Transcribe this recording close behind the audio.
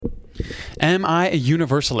Am I a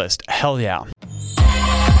universalist? Hell yeah.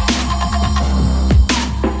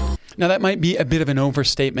 Now, that might be a bit of an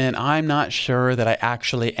overstatement. I'm not sure that I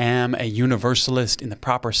actually am a universalist in the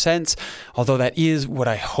proper sense, although that is what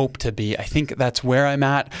I hope to be. I think that's where I'm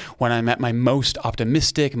at when I'm at my most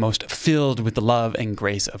optimistic, most filled with the love and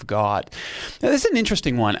grace of God. Now, this is an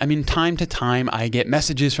interesting one. I mean, time to time, I get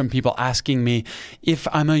messages from people asking me if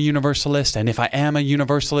I'm a universalist, and if I am a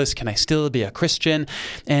universalist, can I still be a Christian?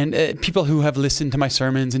 And people who have listened to my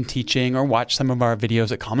sermons and teaching or watched some of our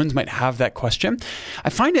videos at Commons might have that question. I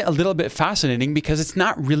find it a little bit fascinating because it's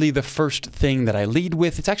not really the first thing that I lead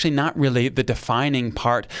with. It's actually not really the defining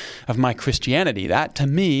part of my Christianity. That, to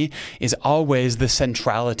me, is always the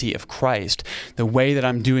centrality of Christ, the way that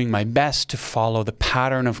I'm doing my best to follow the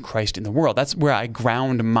pattern of Christ in the world. That's where I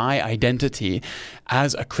ground my identity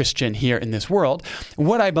as a Christian here in this world.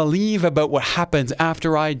 What I believe about what happens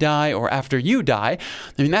after I die or after you die,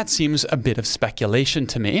 I mean, that seems a bit of speculation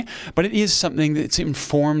to me, but it is something that's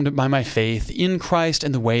informed by my faith in Christ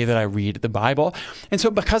and the way that I read the Bible. And so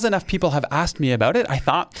because enough people have asked me about it, I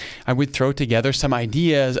thought I would throw together some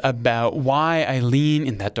ideas about why I lean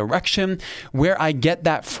in that direction, where I get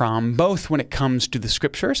that from, both when it comes to the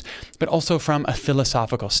scriptures, but also from a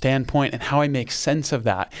philosophical standpoint, and how I make sense of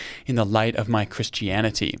that in the light of my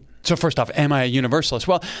Christianity. So first off, am I a universalist?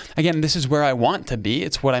 Well, again, this is where I want to be.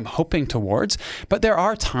 It's what I'm hoping towards. But there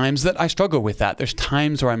are times that I struggle with that. There's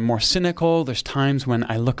times where I'm more cynical. There's times when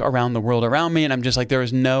I look around the world around me and I'm just like, there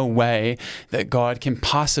is no way that God can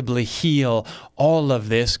possibly heal all of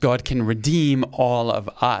this. God can redeem all of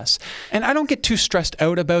us. And I don't get too stressed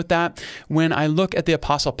out about that. When I look at the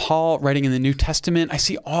Apostle Paul writing in the New Testament, I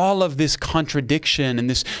see all of this contradiction and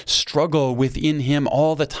this struggle within him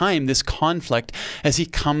all the time, this conflict as he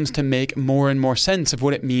comes to make more and more sense of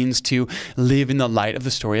what it means to live in the light of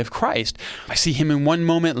the story of Christ. I see him in one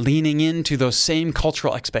moment leaning into those same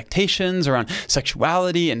cultural expectations around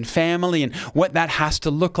sexuality and family and what that has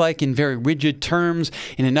to look like in very rigid terms.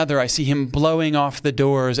 In another, I see him blowing off the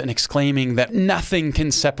doors and exclaiming that nothing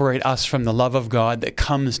can separate us from the love of God that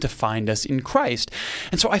comes to find us in Christ.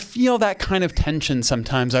 And so I feel that kind of tension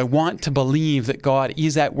sometimes. I want to believe that God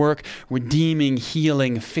is at work, redeeming,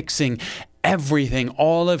 healing, fixing everything,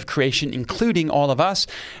 all of creation, including all of us.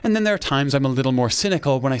 And then there are times I'm a little more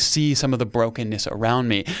cynical when I see some of the brokenness around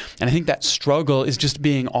me. And I think that struggle is just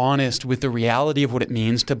being honest with the reality of what it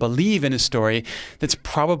means to believe in a story that's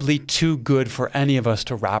probably too good for any of us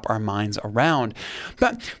to wrap our minds around.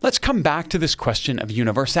 But let's come back to this question of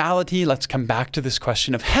universality. Let's come back to this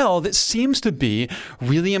question of hell that seems to be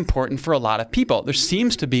really important for a lot of people. There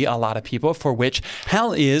seems to be a lot of people for which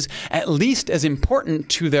hell is at least as important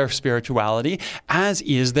to their spirituality as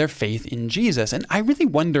is their faith in Jesus. And I really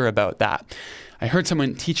wonder about that. I heard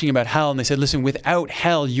someone teaching about hell and they said, listen, without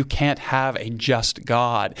hell, you can't have a just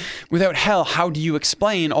God. Without hell, how do you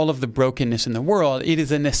explain all of the brokenness in the world? It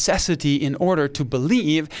is a necessity in order to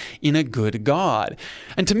believe in a good God.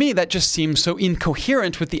 And to me, that just seems so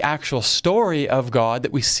incoherent with the actual story of God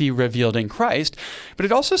that we see revealed in Christ. But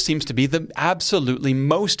it also seems to be the absolutely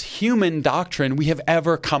most human doctrine we have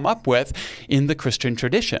ever come up with in the Christian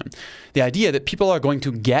tradition. The idea that people are going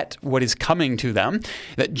to get what is coming to them,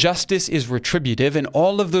 that justice is retributive, and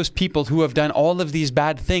all of those people who have done all of these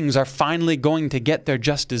bad things are finally going to get their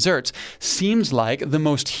just desserts, seems like the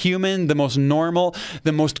most human, the most normal,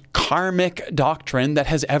 the most karmic doctrine that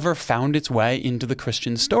has ever found its way into the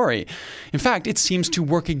Christian story. In fact, it seems to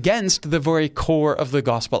work against the very core of the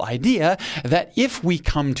gospel idea that if we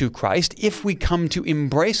come to Christ, if we come to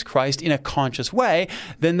embrace Christ in a conscious way,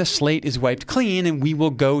 then the slate is wiped clean and we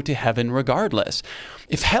will go to heaven regardless.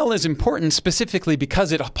 If hell is important specifically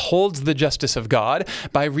because it upholds the justice of God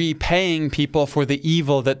by repaying people for the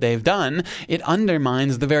evil that they've done, it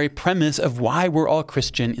undermines the very premise of why we're all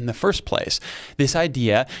Christian in the first place. This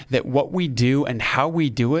idea that what we do and how we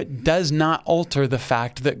do it does not alter the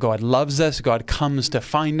fact that God loves us, God comes to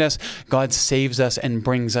find us, God saves us and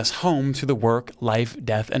brings us home through the work, life,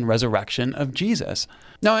 death, and resurrection of Jesus.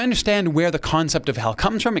 Now, I understand where the concept of hell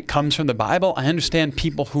comes from. It comes from the Bible. I understand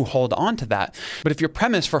people who hold on to that. But if your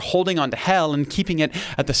premise for holding on to hell and keeping it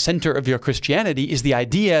at the center of your Christianity is the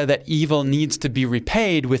idea that evil needs to be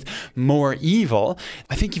repaid with more evil,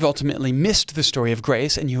 I think you've ultimately missed the story of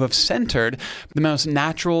grace and you have centered the most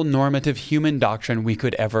natural, normative human doctrine we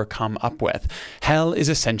could ever come up with. Hell is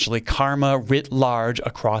essentially karma writ large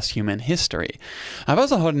across human history. I've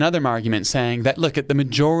also heard another argument saying that, look, the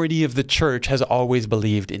majority of the church has always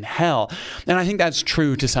believed in hell. And I think that's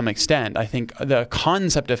true to some extent. I think the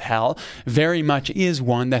concept of hell very much is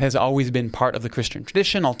one that has always been part of the Christian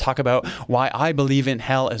tradition. I'll talk about why why I believe in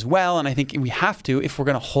hell as well, and I think we have to if we're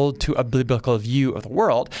going to hold to a biblical view of the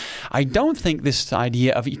world. I don't think this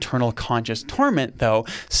idea of eternal conscious torment, though,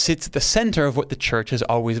 sits at the center of what the church has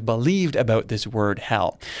always believed about this word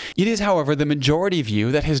hell. It is, however, the majority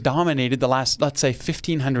view that has dominated the last, let's say,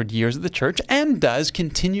 1,500 years of the church and does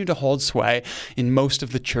continue to hold sway in most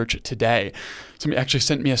of the church today. Somebody actually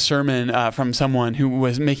sent me a sermon from someone who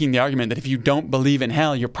was making the argument that if you don't believe in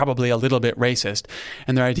hell, you're probably a little bit racist.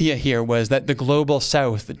 And their idea here was that the global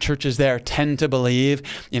south, the churches there tend to believe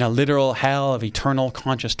in a literal hell of eternal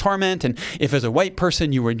conscious torment. And if as a white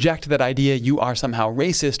person you reject that idea, you are somehow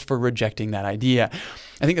racist for rejecting that idea.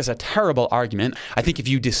 I think that's a terrible argument. I think if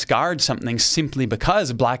you discard something simply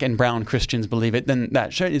because black and brown Christians believe it, then that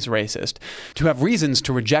is racist. To have reasons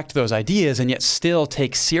to reject those ideas and yet still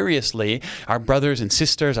take seriously our brothers and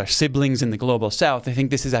sisters, our siblings in the global south, I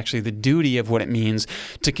think this is actually the duty of what it means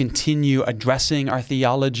to continue addressing our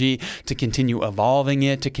theology, to continue evolving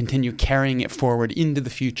it, to continue carrying it forward into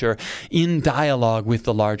the future in dialogue with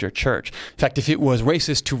the larger church. In fact, if it was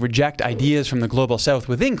racist to reject ideas from the global south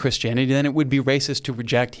within Christianity, then it would be racist to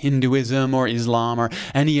reject Hinduism or Islam or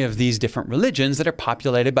any of these different religions that are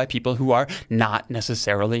populated by people who are not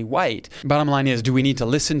necessarily white. Bottom line is, do we need to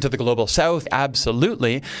listen to the global south?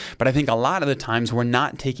 Absolutely. But I think a lot of the times we're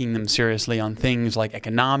not taking them seriously on things like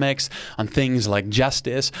economics, on things like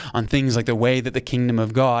justice, on things like the way that the kingdom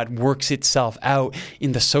of God works itself out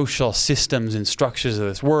in the social systems and structures of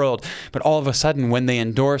this world. But all of a sudden, when they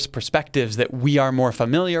endorse perspectives that we are more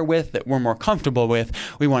familiar with, that we're more comfortable with,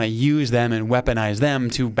 we want to use them and weaponize them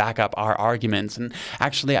to back up our arguments. And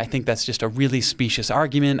actually, I think that's just a really specious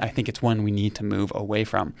argument. I think it's one we need to move away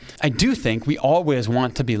from. I do think we always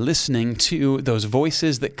want to be listening to those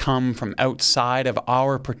voices that come from outside of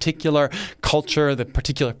our particular culture, the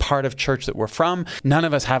particular part of church that we're from. None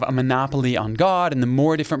of us have a monopoly on God, and the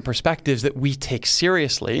more different perspectives that we take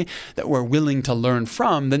seriously, that we're willing to learn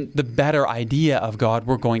from, then the better idea of God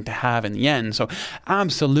we're going to have in the end. So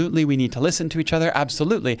absolutely, we need to listen to each other.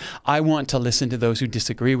 Absolutely, I want to listen to those who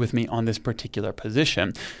disagree with me on this particular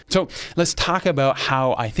position. So let's talk about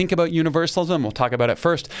how I think about universalism. We'll talk about it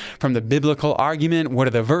first from the biblical argument. What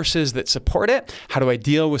are the verses that support it? How do I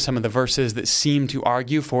deal with some of the verses that seem to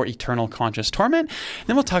argue for eternal conscious torment? And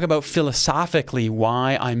then we'll talk about philosophically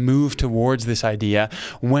why I move towards this idea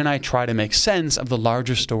when I try to make sense of the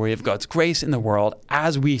larger story of God's grace in the world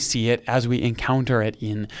as we see it, as we encounter it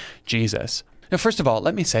in Jesus. Now, first of all,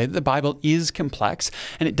 let me say that the Bible is complex,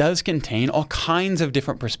 and it does contain all kinds of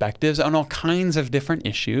different perspectives on all kinds of different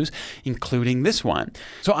issues, including this one.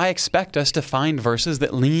 So I expect us to find verses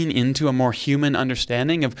that lean into a more human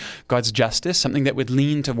understanding of God's justice, something that would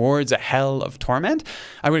lean towards a hell of torment.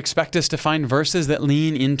 I would expect us to find verses that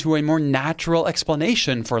lean into a more natural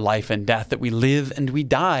explanation for life and death, that we live and we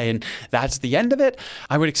die, and that's the end of it.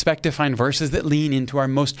 I would expect to find verses that lean into our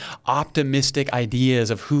most optimistic ideas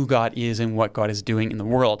of who God is and what God is doing in the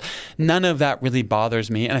world. None of that really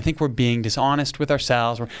bothers me, and I think we're being dishonest with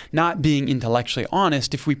ourselves. We're not being intellectually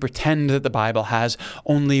honest if we pretend that the Bible has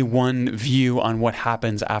only one view on what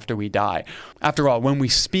happens after we die. After all, when we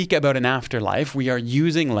speak about an afterlife, we are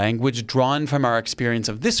using language drawn from our experience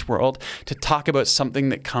of this world to talk about something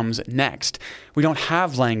that comes next. We don't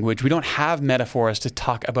have language, we don't have metaphors to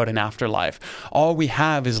talk about an afterlife. All we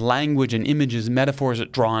have is language and images, metaphors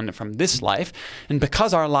drawn from this life, and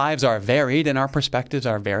because our lives are varied and our perspectives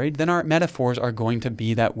are varied, then our metaphors are going to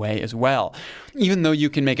be that way as well. Even though you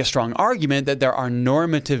can make a strong argument that there are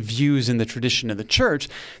normative views in the tradition of the church,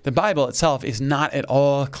 the Bible itself is not at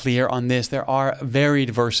all clear on this. There are varied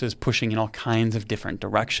verses pushing in all kinds of different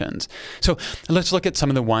directions. So let's look at some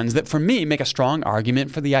of the ones that, for me, make a strong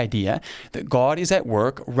argument for the idea that God is at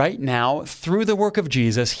work right now through the work of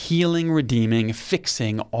Jesus, healing, redeeming,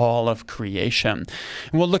 fixing all of creation.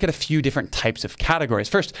 And we'll look at a few different types of categories.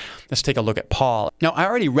 First, let's take a look at Paul. Now, I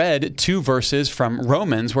already read 2 verses from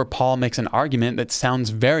Romans where Paul makes an argument that sounds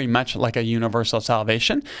very much like a universal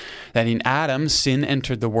salvation, that in Adam, sin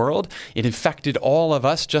entered the world. It infected all of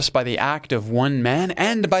us just by the act of one man,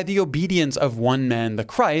 and by the obedience of one man, the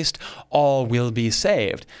Christ, all will be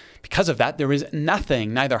saved. Because of that, there is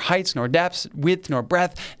nothing, neither heights nor depths, width nor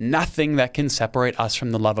breadth, nothing that can separate us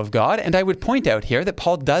from the love of God. And I would point out here that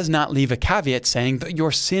Paul does not leave a caveat saying that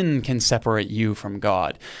your sin can separate you from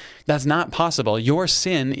God. That's not possible. Your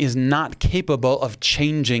sin is not capable of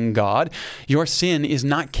changing God. Your sin is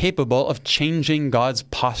not capable of changing God's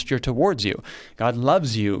posture towards you. God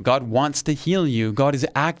loves you. God wants to heal you. God is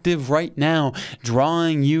active right now,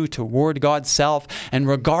 drawing you toward God's self. And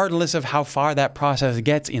regardless of how far that process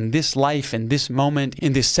gets in this life, in this moment,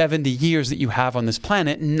 in this 70 years that you have on this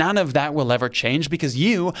planet, none of that will ever change because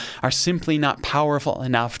you are simply not powerful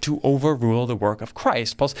enough to overrule the work of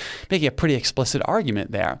Christ. Paul's making a pretty explicit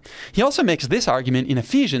argument there. He also makes this argument in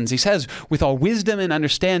Ephesians. He says, with all wisdom and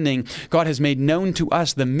understanding, God has made known to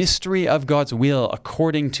us the mystery of God's will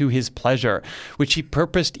according to his pleasure, which he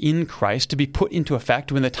purposed in Christ to be put into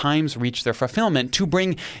effect when the times reach their fulfillment, to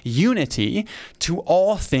bring unity to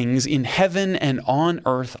all things in heaven and on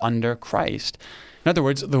earth under Christ. In other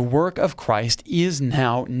words, the work of Christ is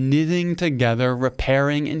now knitting together,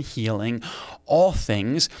 repairing and healing all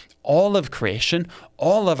things, all of creation,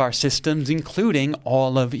 all of our systems, including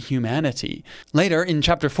all of humanity. Later, in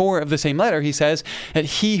chapter 4 of the same letter, he says that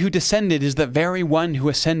he who descended is the very one who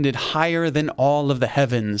ascended higher than all of the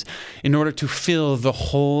heavens in order to fill the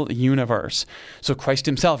whole universe. So Christ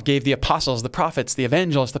himself gave the apostles, the prophets, the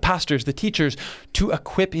evangelists, the pastors, the teachers to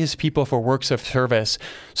equip his people for works of service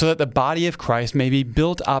so that the body of Christ may be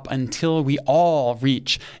built up until we all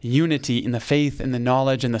reach unity in the faith and the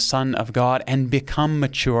knowledge and the Son of God and become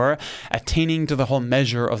mature, attaining to the whole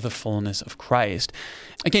measure of the fullness of Christ.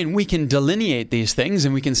 Again, we can delineate these things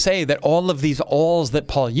and we can say that all of these alls that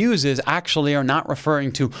Paul uses actually are not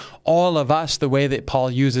referring to all of us the way that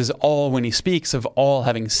Paul uses all when he speaks of all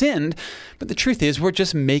having sinned. But the truth is, we're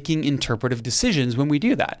just making interpretive decisions when we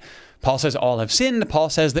do that. Paul says all have sinned. Paul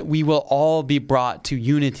says that we will all be brought to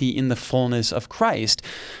unity in the fullness of Christ.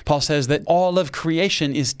 Paul says that all of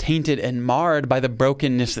creation is tainted and marred by the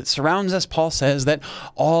brokenness that surrounds us. Paul says that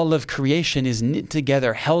all of creation is knit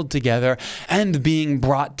together, held together, and being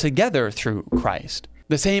brought together through Christ.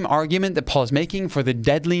 The same argument that Paul is making for the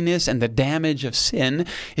deadliness and the damage of sin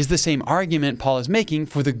is the same argument Paul is making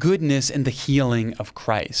for the goodness and the healing of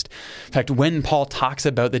Christ. In fact, when Paul talks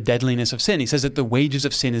about the deadliness of sin, he says that the wages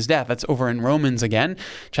of sin is death. That's over in Romans again,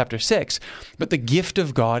 chapter 6. But the gift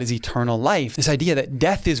of God is eternal life. This idea that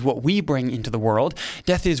death is what we bring into the world.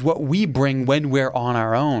 Death is what we bring when we're on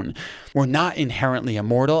our own. We're not inherently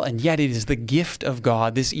immortal, and yet it is the gift of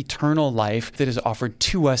God, this eternal life that is offered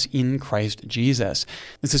to us in Christ Jesus.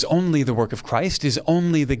 This is only the work of Christ. It is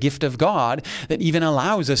only the gift of God that even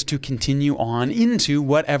allows us to continue on into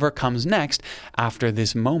whatever comes next after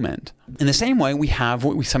this moment. In the same way, we have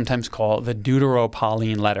what we sometimes call the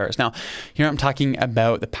Deuteropauline letters. Now, here I'm talking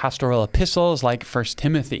about the pastoral epistles like 1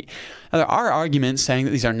 Timothy. Now, there are arguments saying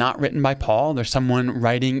that these are not written by Paul. There's someone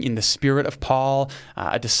writing in the spirit of Paul,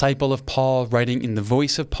 a disciple of Paul writing in the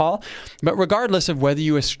voice of Paul. But regardless of whether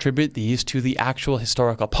you attribute these to the actual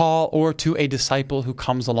historical Paul or to a disciple who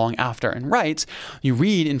comes along after and writes, you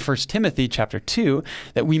read in 1 Timothy chapter 2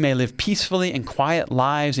 that we may live peacefully and quiet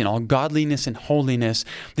lives in all godliness and holiness.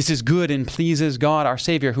 This is good and pleases God, our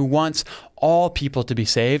Savior, who wants all people to be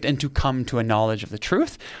saved and to come to a knowledge of the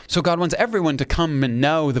truth. So God wants everyone to come and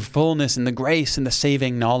know the fullness and the grace and the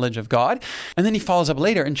saving knowledge of God. And then he follows up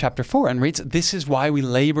later in chapter 4 and reads, this is why we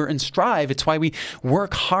labor and strive. It's why we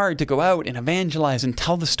work hard to go out and evangelize and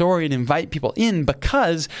tell the story and invite people in,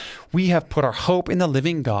 because we have put our hope in the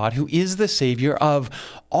living God, who is the Savior of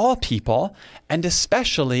all people, and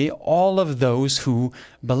especially all of those who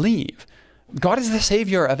believe. God is the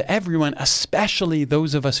Savior of everyone, especially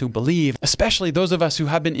those of us who believe, especially those of us who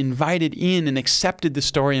have been invited in and accepted the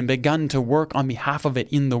story and begun to work on behalf of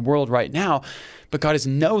it in the world right now. But God is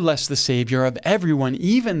no less the Savior of everyone,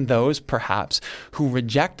 even those, perhaps, who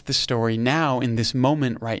reject the story now in this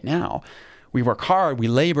moment right now. We work hard, we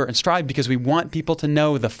labor and strive because we want people to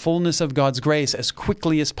know the fullness of God's grace as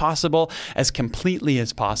quickly as possible, as completely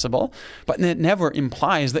as possible. But it never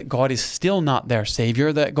implies that God is still not their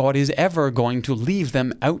Savior, that God is ever going to leave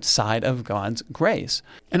them outside of God's grace.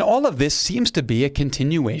 And all of this seems to be a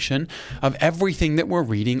continuation of everything that we're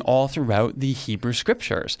reading all throughout the Hebrew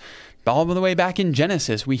Scriptures. All the way back in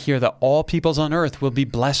Genesis, we hear that all peoples on earth will be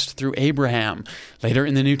blessed through Abraham. Later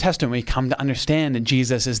in the New Testament, we come to understand that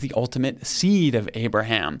Jesus is the ultimate seed of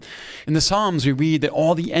Abraham. In the Psalms, we read that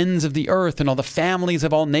all the ends of the earth and all the families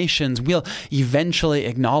of all nations will eventually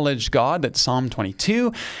acknowledge God. That's Psalm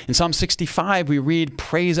 22. In Psalm 65, we read,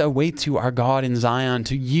 praise awaits you, our God in Zion.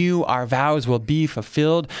 To you, our vows will be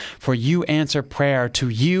fulfilled, for you answer prayer. To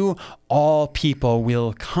you, all people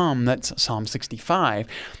will come. That's Psalm 65.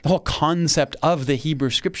 The whole concept of the Hebrew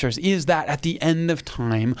Scriptures is that at the end of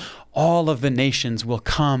time, all of the nations will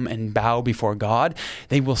come and bow before God.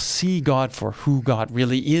 They will see God for who God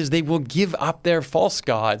really is. They will give up their false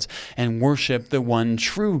gods and worship the one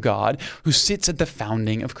true God who sits at the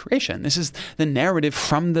founding of creation. This is the narrative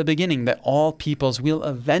from the beginning, that all peoples will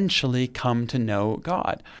eventually come to know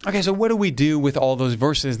God. Okay, so what do we do with all those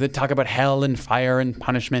verses that talk about hell and fire and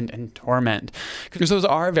punishment and torment? Because those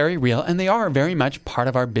are very real and they are very much part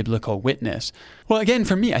of our biblical witness. Well, again,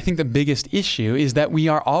 for me, I think the biggest issue is that we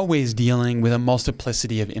are always dealing with a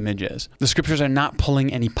multiplicity of images. The scriptures are not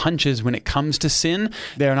pulling any punches when it comes to sin.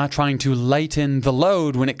 They are not trying to lighten the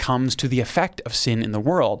load when it comes to the effect of sin in the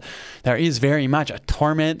world. There is very much a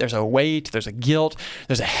torment, there's a weight, there's a guilt,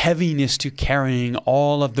 there's a heaviness to carrying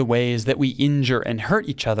all of the ways that we injure and hurt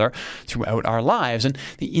each other throughout our lives. And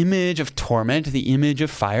the image of torment, the image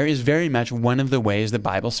of fire, is very much one of the ways the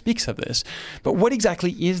Bible speaks of this. But what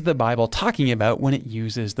exactly is the Bible talking about when it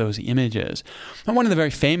uses those images? And one of the very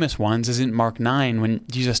famous ones is in Mark 9, when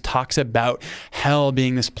Jesus talks about hell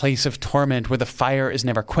being this place of torment where the fire is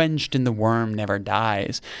never quenched and the worm never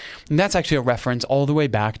dies. And that's actually a reference all the way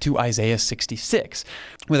back to Isaiah 66,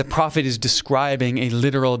 where the prophet is describing a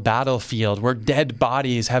literal battlefield where dead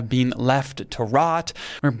bodies have been left to rot,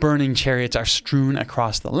 where burning chariots are strewn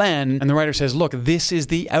across the land. And the writer says, look, this is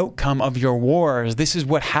the outcome of your wars. This is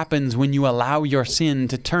what happens when you allow your sin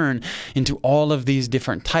to turn into all of these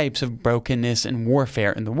different types of brokenness and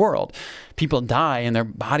warfare in the world. People die and their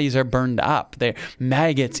bodies are burned up. Their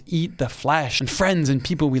maggots eat the flesh, and friends and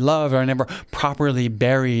people we love are never properly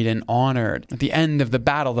buried and honored. At the end of the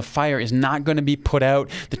battle, the fire is not going to be put out.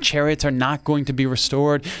 The chariots are not going to be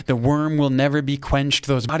restored. The worm will never be quenched.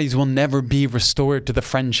 Those bodies will never be restored to the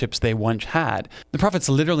friendships they once had. The prophet's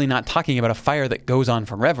literally not talking about a fire that goes on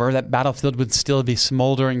forever. That battlefield would still be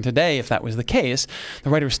smoldering today if that was the case. The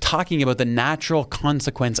writer is talking about the natural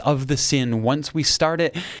consequence of the sin once we start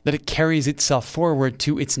it, that it carries itself forward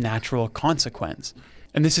to its natural consequence.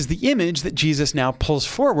 And this is the image that Jesus now pulls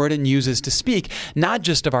forward and uses to speak, not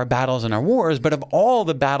just of our battles and our wars, but of all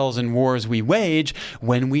the battles and wars we wage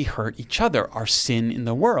when we hurt each other, our sin in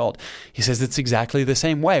the world. He says it's exactly the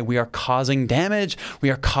same way. We are causing damage, we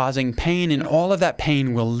are causing pain, and all of that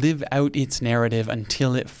pain will live out its narrative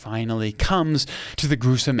until it finally comes to the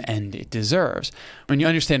gruesome end it deserves. When you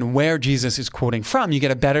understand where Jesus is quoting from, you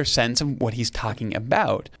get a better sense of what he's talking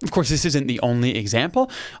about. Of course, this isn't the only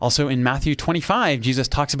example. Also in Matthew 25, Jesus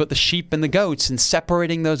talks about the sheep and the goats and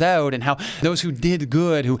separating those out, and how those who did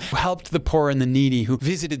good, who helped the poor and the needy, who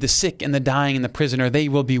visited the sick and the dying and the prisoner, they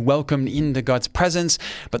will be welcomed into God's presence,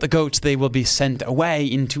 but the goats, they will be sent away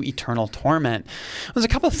into eternal torment. There's a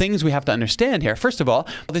couple of things we have to understand here. First of all,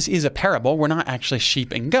 this is a parable. We're not actually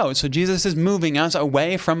sheep and goats. So Jesus is moving us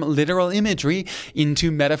away from literal imagery into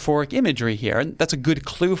metaphoric imagery here. And that's a good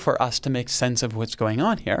clue for us to make sense of what's going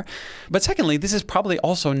on here. But secondly, this is probably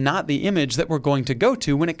also not the image that we're going to go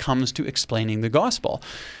to when it comes to explaining the gospel.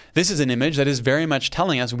 This is an image that is very much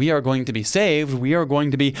telling us we are going to be saved, we are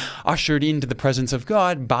going to be ushered into the presence of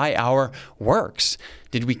God by our works.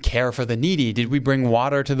 Did we care for the needy? Did we bring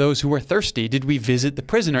water to those who were thirsty? Did we visit the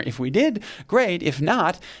prisoner? If we did, great. If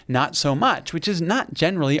not, not so much, which is not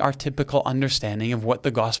generally our typical understanding of what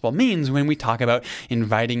the gospel means when we talk about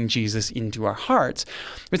inviting Jesus into our hearts.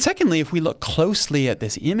 But secondly, if we look closely at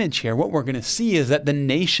this image here, what we're going to see is that the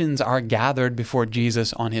nations are gathered before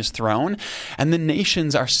Jesus on his throne, and the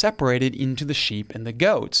nations are separated into the sheep and the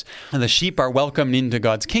goats. And the sheep are welcomed into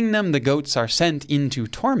God's kingdom, the goats are sent into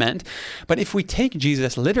torment. But if we take Jesus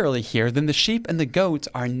literally here, then the sheep and the goats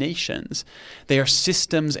are nations. They are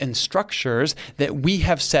systems and structures that we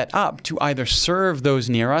have set up to either serve those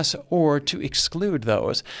near us or to exclude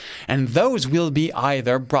those. And those will be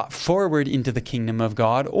either brought forward into the kingdom of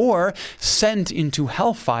God or sent into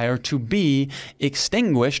hellfire to be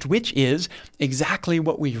extinguished, which is exactly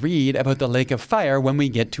what we read about the lake of fire when we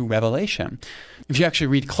get to Revelation. If you actually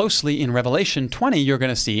read closely in Revelation 20, you're going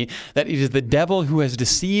to see that it is the devil who has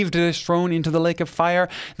deceived that is thrown into the lake of fire,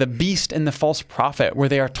 the beast and the false prophet, where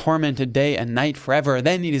they are tormented day and night forever.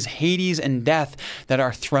 Then it is Hades and death that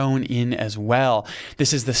are thrown in as well.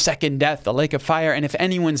 This is the second death, the lake of fire, and if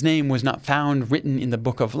anyone's name was not found written in the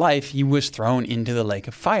book of life, he was thrown into the lake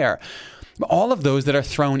of fire. All of those that are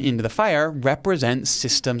thrown into the fire represent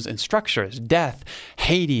systems and structures. Death,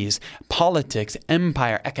 Hades, politics,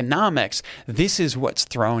 empire, economics. This is what's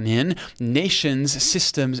thrown in. Nations,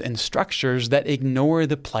 systems, and structures that ignore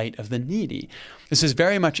the plight of the needy. This is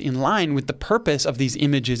very much in line with the purpose of these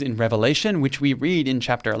images in Revelation, which we read in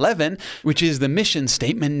chapter 11, which is the mission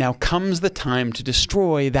statement, now comes the time to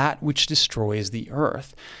destroy that which destroys the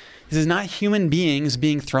earth. This is not human beings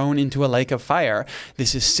being thrown into a lake of fire.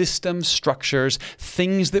 This is systems, structures,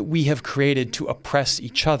 things that we have created to oppress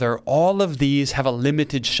each other. All of these have a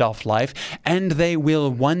limited shelf life, and they will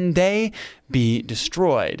one day be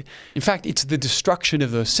destroyed. In fact, it's the destruction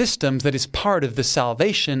of those systems that is part of the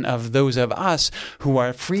salvation of those of us who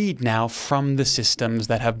are freed now from the systems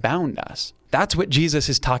that have bound us. That's what Jesus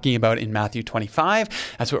is talking about in Matthew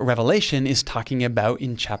 25. That's what Revelation is talking about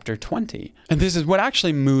in chapter 20. And this is what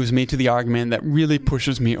actually moves me to the argument that really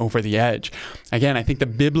pushes me over the edge. Again, I think the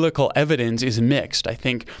biblical evidence is mixed. I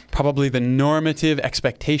think probably the normative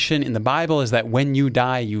expectation in the Bible is that when you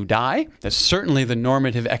die, you die. That's certainly the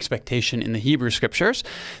normative expectation in the Hebrew Scriptures.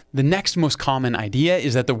 The next most common idea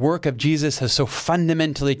is that the work of Jesus has so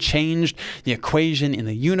fundamentally changed the equation in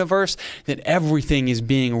the universe that everything is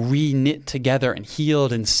being re-knit together and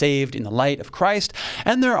healed and saved in the light of Christ.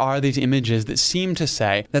 And there are these images that seem to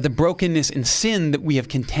say that the brokenness and sin that we have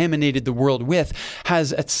contaminated the world with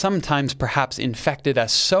has at some times perhaps infected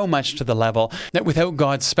us so much to the level that without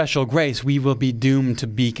God's special grace, we will be doomed to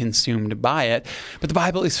be consumed by it. But the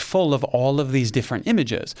Bible is full of all of these different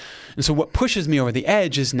images. And so what pushes me over the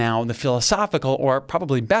edge is now the philosophical, or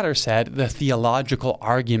probably better said, the theological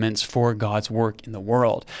arguments for God's work in the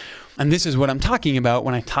world. And this is what I'm talking about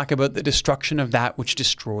when I talk about the destruction of that which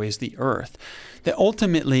destroys the earth. That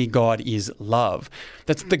ultimately God is love.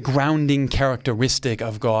 That's the grounding characteristic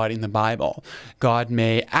of God in the Bible. God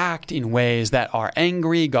may act in ways that are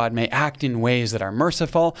angry. God may act in ways that are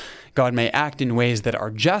merciful. God may act in ways that are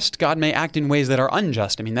just. God may act in ways that are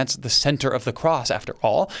unjust. I mean, that's the center of the cross, after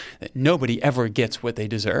all, that nobody ever gets what they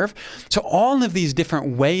deserve. So all of these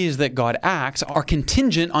different ways that God acts are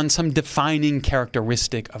contingent on some defining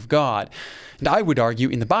characteristic of God. And I would argue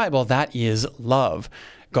in the Bible that is love.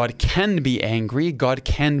 God can be angry, God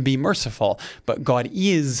can be merciful, but God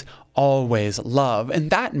is always love. And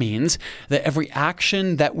that means that every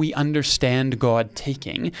action that we understand God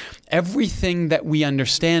taking, everything that we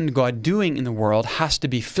understand God doing in the world has to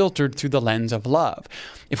be filtered through the lens of love.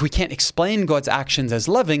 If we can't explain God's actions as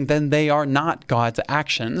loving, then they are not God's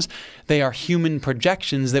actions. They are human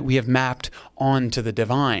projections that we have mapped onto the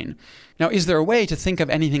divine. Now, is there a way to think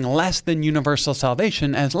of anything less than universal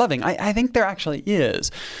salvation as loving? I think there actually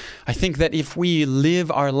is. I think that if we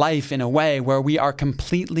live our life in a way where we are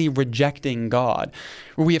completely rejecting God,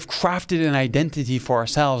 where we have crafted an identity for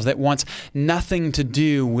ourselves that wants nothing to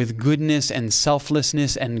do with goodness and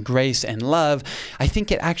selflessness and grace and love, I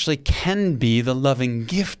think it actually can be the loving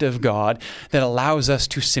gift of God that allows us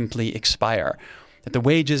to simply expire. That the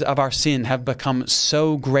wages of our sin have become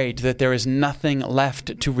so great that there is nothing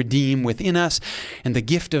left to redeem within us, and the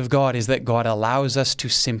gift of God is that God allows us to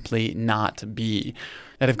simply not be.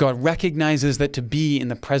 That if God recognizes that to be in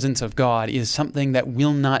the presence of God is something that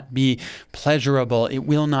will not be pleasurable, it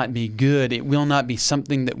will not be good, it will not be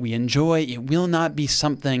something that we enjoy, it will not be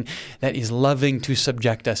something that is loving to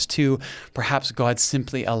subject us to, perhaps God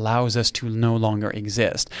simply allows us to no longer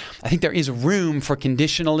exist. I think there is room for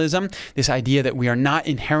conditionalism, this idea that we are not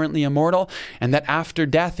inherently immortal, and that after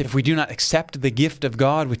death, if we do not accept the gift of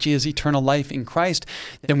God, which is eternal life in Christ,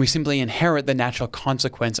 then we simply inherit the natural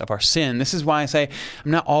consequence of our sin. This is why I say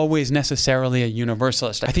I'm not always necessarily a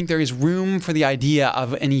universalist. I think there is room for the idea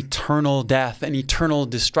of an eternal death, an eternal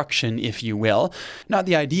destruction, if you will. Not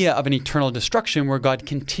the idea of an eternal destruction where God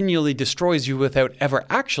continually destroys you without ever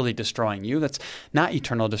actually destroying you. That's not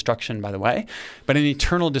eternal destruction, by the way. But an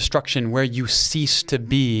eternal destruction where you cease to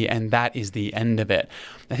be, and that is the end of it.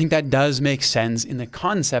 I think that does make sense in the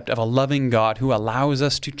concept of a loving God who allows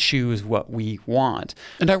us to choose what we want.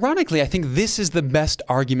 And ironically, I think this is the best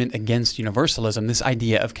argument against universalism, this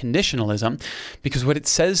idea of conditionalism, because what it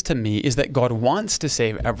says to me is that God wants to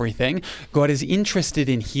save everything, God is interested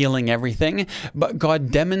in healing everything, but God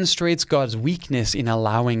demonstrates God's weakness in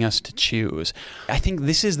allowing us to choose. I think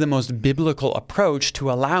this is the most biblical approach to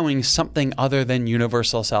allowing something other than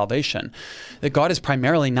universal salvation. That God is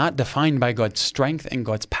primarily not defined by God's strength and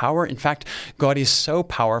God's power. In fact, God is so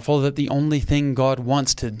powerful that the only thing God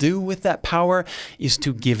wants to do with that power is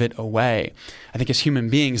to give it away. I think as human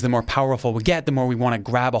beings, the more powerful we get, the more we want to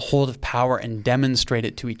grab a hold of power and demonstrate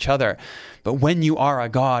it to each other. But when you are a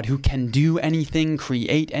God who can do anything,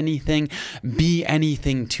 create anything, be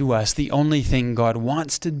anything to us, the only thing God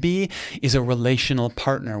wants to be is a relational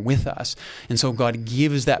partner with us. And so God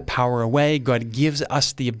gives that power away. God gives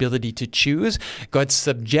us the ability to choose. God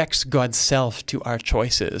subjects God's self to our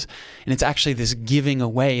choices. And it's actually this giving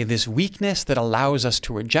away, this weakness that allows us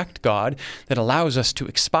to reject God, that allows us to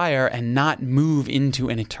expire and not move into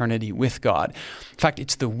an eternity with God. In fact,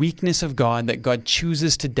 it's the weakness of God that God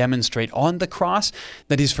chooses to demonstrate on beyond the cross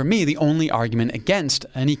that is, for me, the only argument against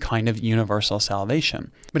any kind of universal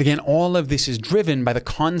salvation. But again, all of this is driven by the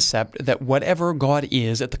concept that whatever God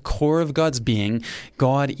is, at the core of God's being,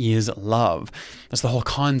 God is love. That's the whole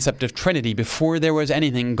concept of Trinity. Before there was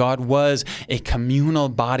anything, God was a communal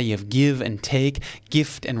body of give and take,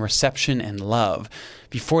 gift and reception and love.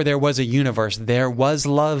 Before there was a universe, there was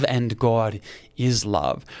love, and God is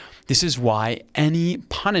love. This is why any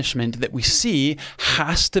punishment that we see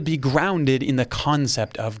has to be grounded in the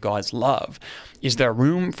concept of God's love. Is there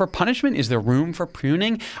room for punishment? Is there room for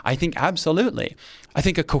pruning? I think absolutely. I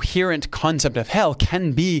think a coherent concept of hell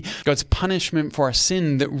can be God's punishment for our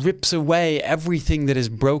sin that rips away everything that is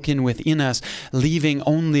broken within us, leaving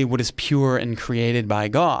only what is pure and created by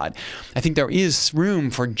God. I think there is room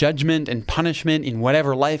for judgment and punishment in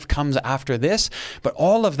whatever life comes after this, but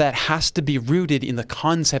all of that has to be rooted in the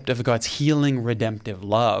concept of God's healing, redemptive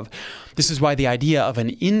love. This is why the idea of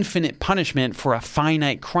an infinite punishment for a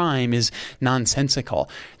finite crime is nonsensical.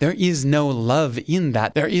 There is no love in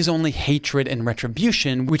that. There is only hatred and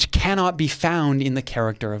retribution, which cannot be found in the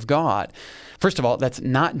character of God. First of all, that's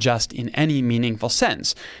not just in any meaningful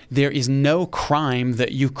sense. There is no crime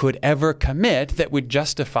that you could ever commit that would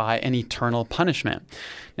justify an eternal punishment.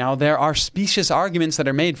 Now, there are specious arguments that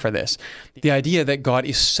are made for this. The idea that God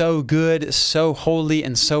is so good, so holy,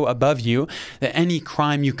 and so above you that any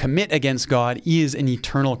crime you commit against God is an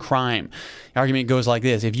eternal crime. The argument goes like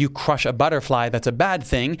this: if you crush a butterfly, that's a bad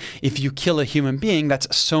thing. If you kill a human being,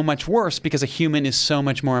 that's so much worse because a human is so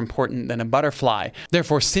much more important than a butterfly.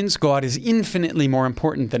 Therefore, since God is infinitely more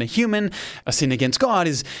important than a human, a sin against God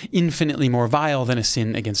is infinitely more vile than a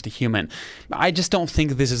sin against a human. I just don't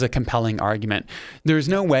think this is a compelling argument. There is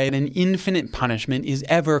no way that an infinite punishment is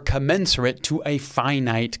ever commensurate to a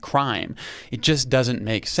finite crime. It just doesn't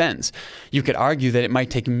make sense. You could argue that it might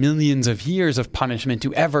take millions of years of punishment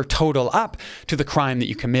to ever total up to the crime that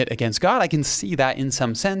you commit against God. I can see that in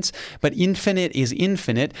some sense, but infinite is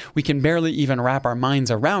infinite. We can barely even wrap our minds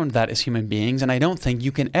around that as human beings, and I don't think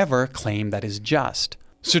you can ever claim that is just.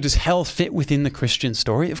 So does hell fit within the Christian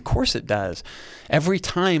story? Of course it does. Every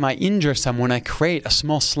time I injure someone, I create a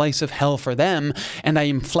small slice of hell for them, and I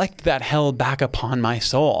inflict that hell back upon my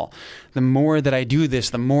soul. The more that I do this,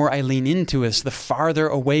 the more I lean into this, the farther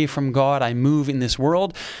away from God I move in this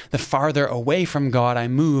world, the farther away from God I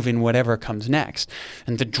move in whatever comes next.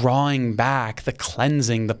 And the drawing back, the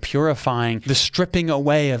cleansing, the purifying, the stripping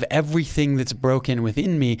away of everything that's broken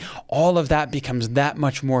within me, all of that becomes that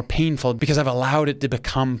much more painful because I've allowed it to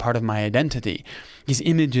become part of my identity. These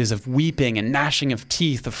images of weeping and gnashing of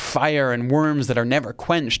teeth, of fire and worms that are never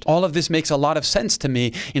quenched. All of this makes a lot of sense to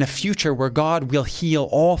me in a future where God will heal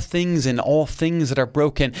all things and all things that are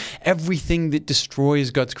broken. Everything that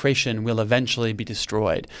destroys God's creation will eventually be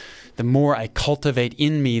destroyed. The more I cultivate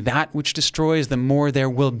in me that which destroys, the more there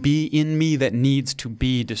will be in me that needs to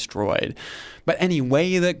be destroyed. But any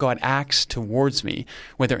way that God acts towards me,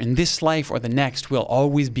 whether in this life or the next, will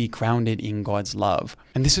always be grounded in God's love.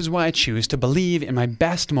 And this is why I choose to believe in my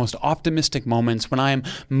best, most optimistic moments when I am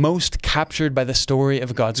most captured by the story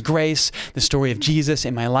of God's grace, the story of Jesus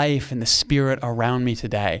in my life, and the Spirit around me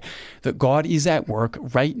today. That God is at work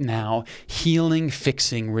right now, healing,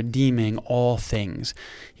 fixing, redeeming all things,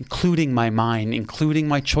 including my mind, including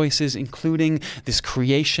my choices, including this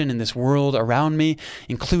creation and this world around me,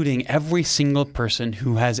 including every single person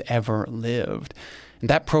who has ever lived. And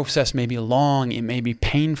that process may be long, it may be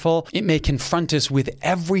painful, it may confront us with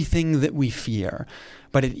everything that we fear,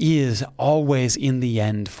 but it is always in the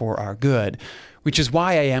end for our good. Which is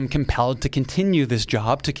why I am compelled to continue this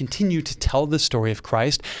job, to continue to tell the story of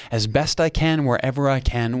Christ as best I can, wherever I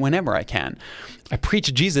can, whenever I can. I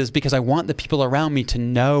preach Jesus because I want the people around me to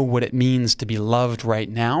know what it means to be loved right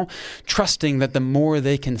now, trusting that the more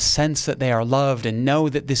they can sense that they are loved and know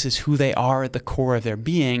that this is who they are at the core of their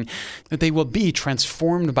being, that they will be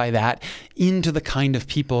transformed by that into the kind of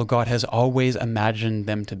people God has always imagined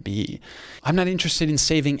them to be. I'm not interested in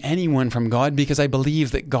saving anyone from God because I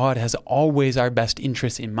believe that God has always our best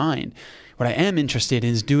interests in mind. What I am interested in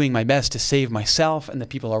is doing my best to save myself and the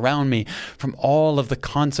people around me from all of the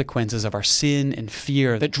consequences of our sin and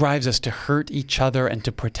fear that drives us to hurt each other and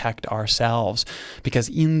to protect ourselves. Because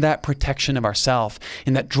in that protection of ourselves,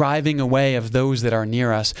 in that driving away of those that are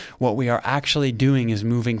near us, what we are actually doing is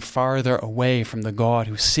moving farther away from the God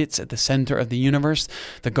who sits at the center of the universe,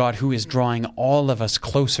 the God who is drawing all of us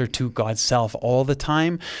closer to God's self all the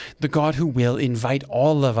time, the God who will invite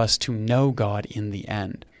all of us to know God in the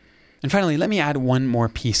end. And finally, let me add one more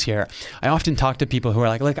piece here. I often talk to people who are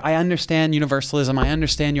like, look, I understand universalism. I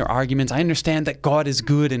understand your arguments. I understand that God is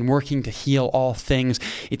good and working to heal all things.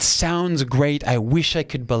 It sounds great. I wish I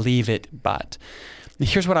could believe it, but...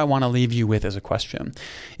 Here's what I want to leave you with as a question.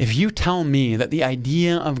 If you tell me that the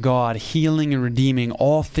idea of God healing and redeeming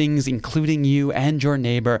all things, including you and your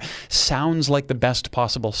neighbor, sounds like the best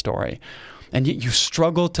possible story, and yet you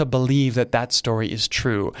struggle to believe that that story is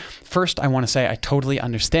true, first, I want to say I totally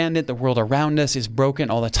understand it. The world around us is broken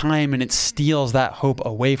all the time, and it steals that hope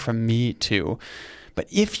away from me too. But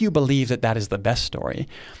if you believe that that is the best story,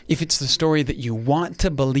 if it's the story that you want to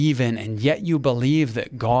believe in, and yet you believe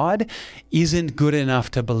that God isn't good enough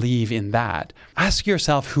to believe in that, ask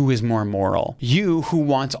yourself who is more moral. You who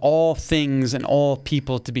wants all things and all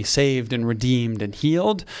people to be saved and redeemed and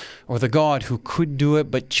healed, or the God who could do it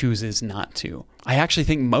but chooses not to? I actually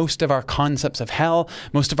think most of our concepts of hell,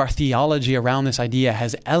 most of our theology around this idea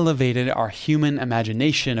has elevated our human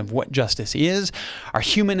imagination of what justice is, our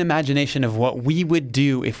human imagination of what we would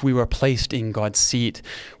do if we were placed in God's seat,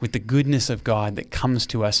 with the goodness of God that comes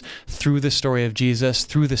to us through the story of Jesus,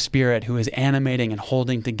 through the Spirit who is animating and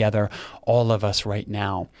holding together all of us right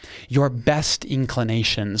now. Your best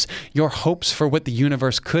inclinations, your hopes for what the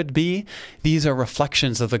universe could be, these are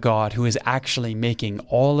reflections of the God who is actually making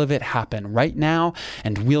all of it happen right now,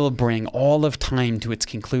 and will bring all of time to its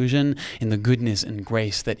conclusion in the goodness and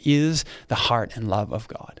grace that is the heart and love of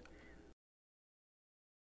God.